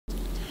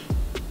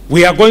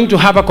we are going to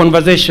have a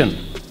conversation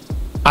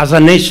as a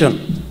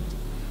nation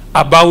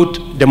about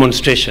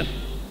demonstration.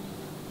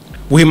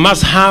 We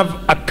must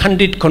have a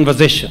candid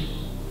conversation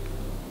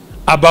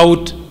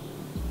about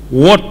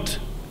what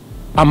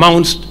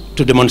amounts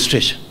to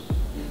demonstration,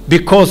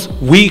 because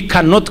we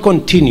cannot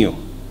continue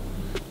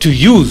to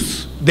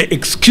use the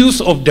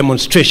excuse of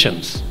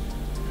demonstrations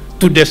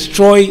to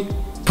destroy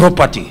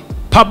property,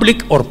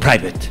 public or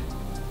private,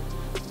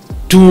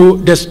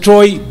 to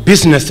destroy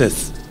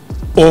businesses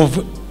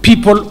of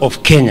people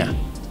of Kenya,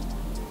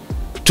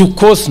 to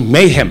cause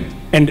mayhem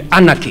and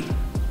anarchy.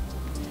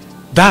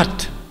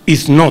 That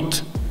is not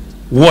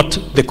what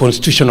the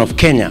Constitution of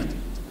Kenya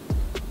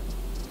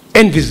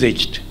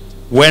envisaged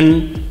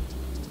when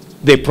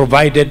they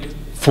provided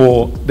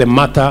for the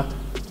matter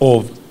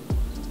of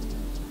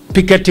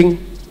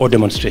picketing or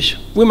demonstration.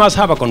 We must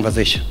have a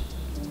conversation.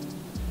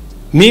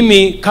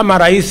 Mimi kama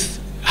rais,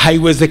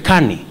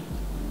 haiwezekani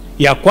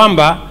ya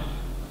kwamba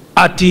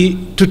ati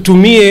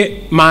tutumie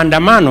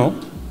maandamano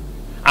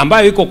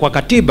ambayo iko kwa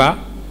katiba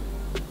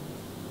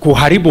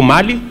kuharibu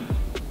mali,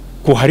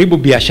 kuharibu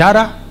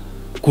biashara,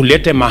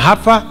 kulete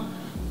mahafa,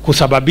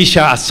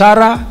 kusababisha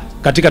hasara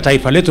katika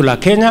taifa letu la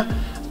Kenya,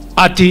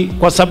 ati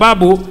kwa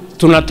sababu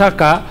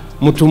tunataka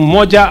mtu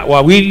mmoja,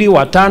 wawili,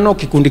 watano,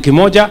 kikundi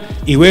kimoja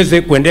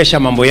iweze kuendesha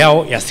mambo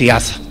yao ya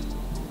siasa.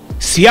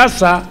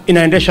 Siasa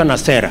inaendeshwa na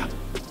sera.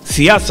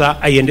 Siasa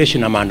haiendeshi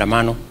na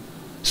maandamano.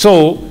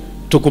 So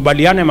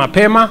tukubaliane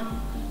mapema,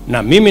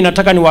 na mimi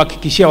nataka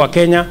niwahakikishia wa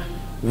Kenya,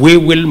 we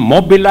will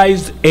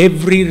mobilize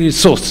every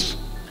resource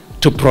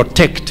to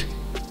protect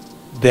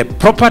the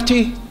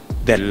property,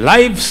 the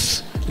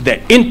lives, the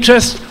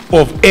interests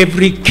of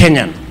every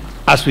Kenyan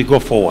as we go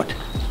forward.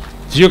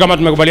 Sio kama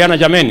tumekubaliana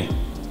jameni?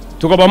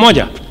 Tuko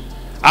pamoja?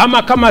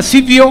 Ama kama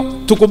sivyo,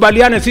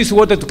 tukubaliane sisi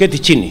wote, tuketi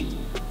chini.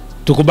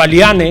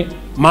 Tukubaliane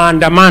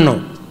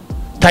maandamano,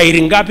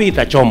 tairi ngapi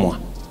itachomwa,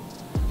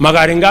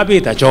 magari ngapi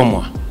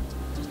itachomwa,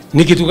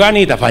 ni kitu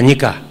gani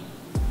itafanyika,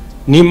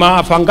 ni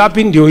maafa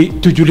ngapi ndio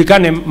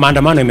tujulikane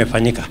maandamano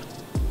imefanyika.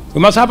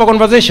 We must have a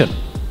conversation.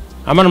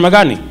 Ama namna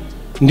gani?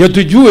 Ndio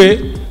tujue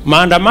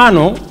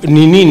maandamano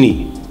ni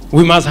nini.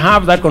 We must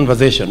have that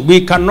conversation.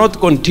 We cannot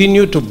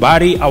continue to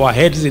bury our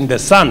heads in the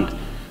sand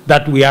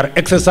that we are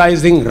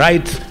exercising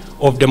rights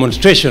of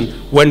demonstration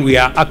when we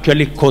are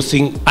actually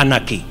causing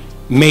anarchy,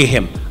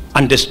 mayhem,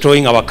 and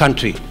destroying our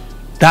country.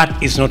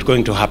 That is not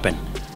going to happen.